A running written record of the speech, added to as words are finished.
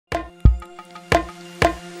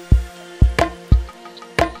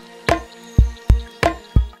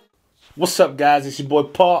What's up, guys? It's your boy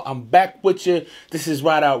Paul. I'm back with you. This is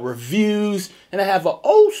Rideout Reviews, and I have an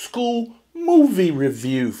old school movie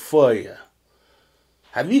review for you.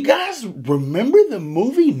 Have you guys remember the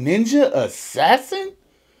movie Ninja Assassin?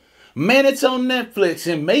 Man, it's on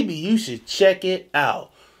Netflix, and maybe you should check it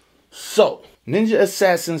out. So, Ninja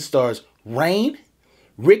Assassin stars Rain,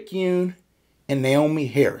 Rick Yoon, and Naomi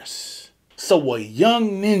Harris. So, a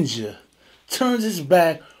young ninja turns his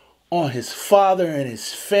back on his father and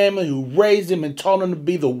his family who raised him and taught him to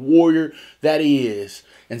be the warrior that he is.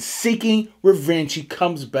 And seeking revenge, he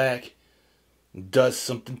comes back and does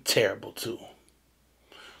something terrible to him.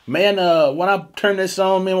 Man, when I turned this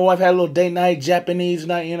on, me and my wife had a little date night, Japanese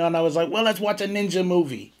night, and I was like, well, let's watch a ninja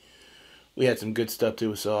movie. We had some good stuff too,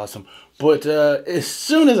 it was so awesome. But as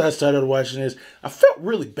soon as I started watching this, I felt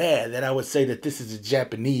really bad that I would say that this is a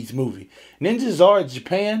Japanese movie. Ninjas are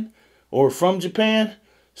Japan, or from Japan,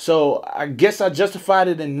 so I guess I justified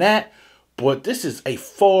it in that, but this is a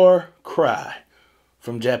far cry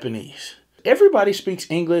from Japanese. Everybody speaks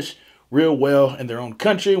English real well in their own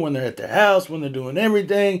country, when they're at their house, when they're doing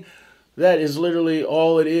everything. That is literally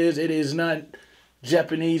all it is. It is not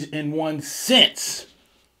Japanese in one sense.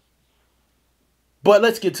 But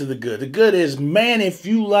let's get to the good. The good is, man, if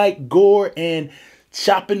you like gore and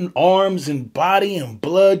chopping arms and body and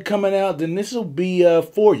blood coming out, then this will be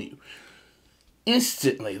for you.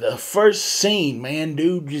 Instantly, the first scene, man,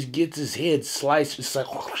 dude just gets his head sliced. It's like,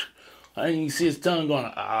 I didn't even see his tongue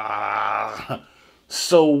going, ah.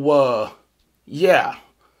 So, yeah.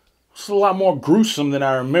 It's a lot more gruesome than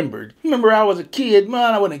I remembered. Remember, I was a kid.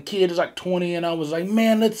 Man, I wasn't a kid. I was like 20, and I was like,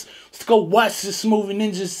 man, let's go watch this movie,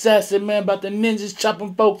 Ninja Assassin, man, about the ninjas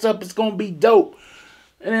chopping folks up. It's going to be dope.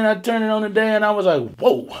 And then I turned it on today, and I was like,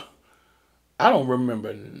 whoa. I don't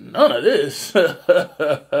remember none of this. It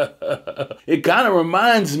kind of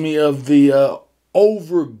reminds me of the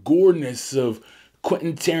over-goreness of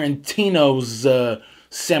Quentin Tarantino's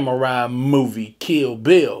samurai movie, Kill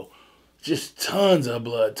Bill. Just tons of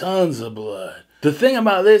blood, tons of blood. The thing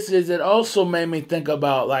about this is it also made me think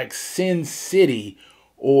about like Sin City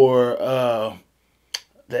or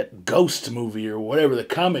that Ghost movie or whatever, the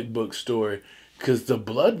comic book story, because the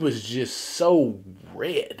blood was just so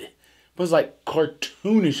red. It was like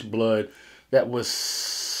cartoonish blood that was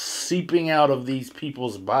seeping out of these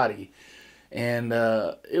people's body. And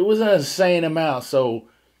it was an insane amount, so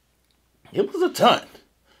it was a ton.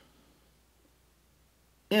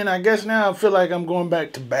 And I guess now I feel like I'm going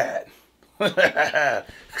back to bad.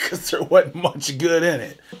 Because there wasn't much good in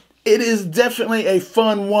it. It is definitely a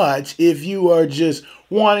fun watch if you are just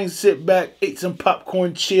wanting to sit back, eat some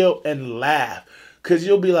popcorn, chill, and laugh. Because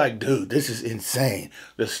you'll be like, dude, this is insane.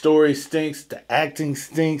 The story stinks. The acting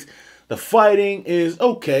stinks. The fighting is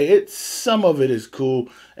okay. Some of it is cool.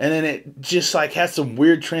 And then it just like has some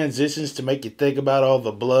weird transitions to make you think about all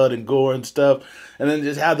the blood and gore and stuff. And then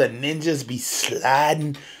just how the ninjas be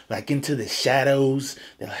sliding like into the shadows.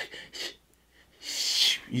 They're like,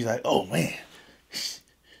 you're like, oh man.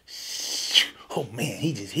 Oh man,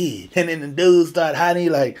 he just hid. And then the dudes start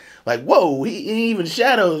hiding. Like whoa, he even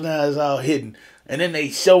shadows now is all hidden. And then they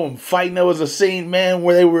show him fighting. There was a scene, man,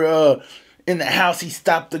 where they were in the house. He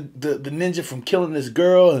stopped the ninja from killing this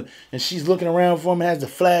girl. And she's looking around for him, has the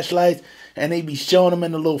flashlights. And they be showing him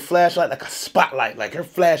in the little flashlight like a spotlight. Like her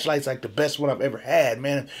flashlight's like the best one I've ever had,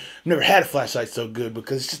 man. I've never had a flashlight so good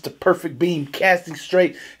because it's just a perfect beam casting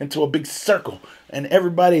straight into a big circle. And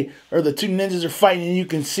everybody, or the two ninjas are fighting and you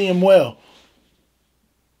can see them well.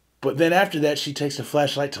 But then after that, she takes a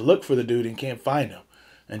flashlight to look for the dude and can't find him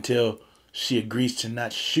until she agrees to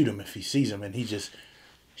not shoot him if he sees him, and he just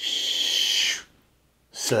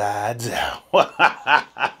slides out.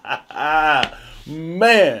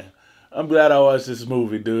 Man, I'm glad I watched this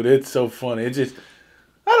movie, dude. It's so funny. It just,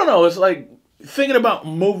 I don't know, it's like thinking about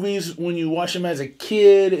movies when you watch them as a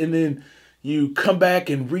kid, and then you come back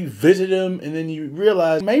and revisit them, and then you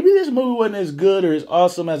realize maybe this movie wasn't as good or as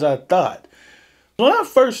awesome as I thought. When I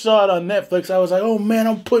first saw it on Netflix, I was like, oh man,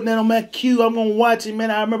 I'm putting that on my queue. I'm going to watch it,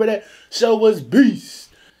 man. I remember that show was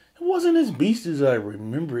beast. It wasn't as beast as I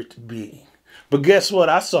remember it to be. But guess what?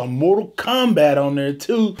 I saw Mortal Kombat on there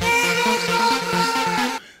too.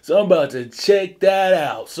 So I'm about to check that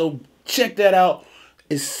out. So check that out.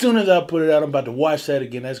 As soon as I put it out, I'm about to watch that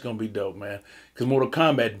again. That's going to be dope, man. Because Mortal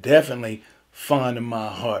Kombat definitely fond in my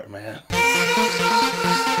heart, man.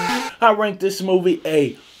 I rank this movie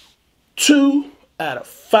a 2 out of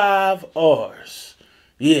 5 R's.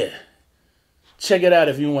 Yeah. Check it out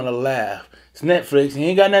if you want to laugh. It's Netflix. You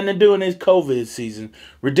ain't got nothing to do in this COVID season.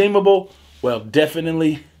 Redeemable? Well,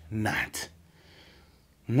 definitely not.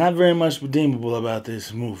 Not very much redeemable about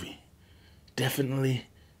this movie. Definitely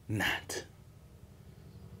not.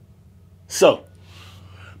 So,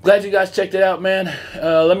 glad you guys checked it out, man.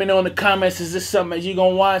 Let me know in the comments, is this something that you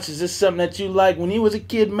gonna watch? Is this something that you like? When you was a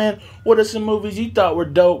kid, man, what are some movies you thought were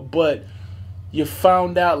dope, but you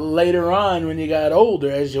found out later on when you got older,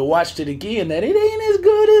 as you watched it again, that it ain't as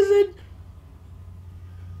good as it...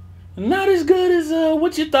 Not as good as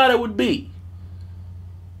what you thought it would be.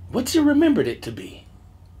 What you remembered it to be.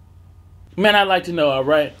 Man, I'd like to know,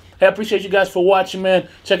 alright? Hey, I appreciate you guys for watching, man.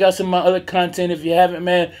 Check out some of my other content if you haven't,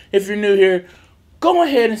 man. If you're new here, go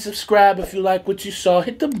ahead and subscribe if you like what you saw.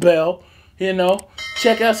 Hit the bell, you know.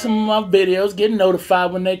 Check out some of my videos. Get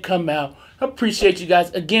notified when they come out. I appreciate you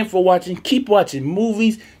guys again for watching. Keep watching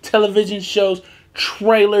movies, television shows,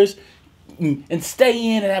 trailers, and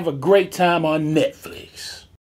stay in and have a great time on Netflix.